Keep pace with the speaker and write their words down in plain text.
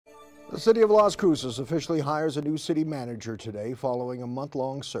The city of Las Cruces officially hires a new city manager today following a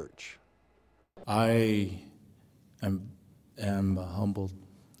month-long search. I am humbled.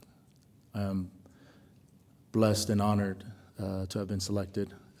 I am blessed and honored to have been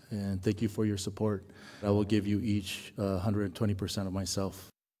selected, and thank you for your support. I will give you each 120% of myself.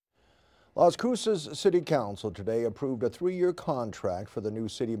 Las Cruces City Council today approved a 3-year contract for the new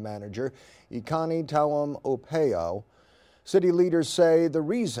city manager, Ikani Taumoepeau. City leaders say the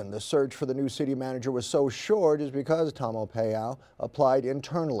reason the search for the new city manager was so short is because Taumoepeau applied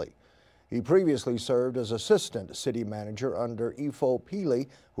internally. He previously served as assistant city manager under Pili,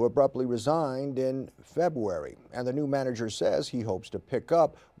 who abruptly resigned in February. And the new manager says he hopes to pick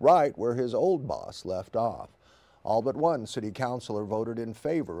up right where his old boss left off. All but one city councilor voted in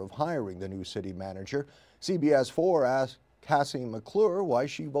favor of hiring the new city manager. CBS 4 asked Cassie McClure why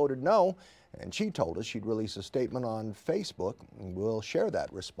she voted no, and she told us she'd release a statement on Facebook, and we'll share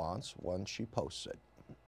that response once she posts it.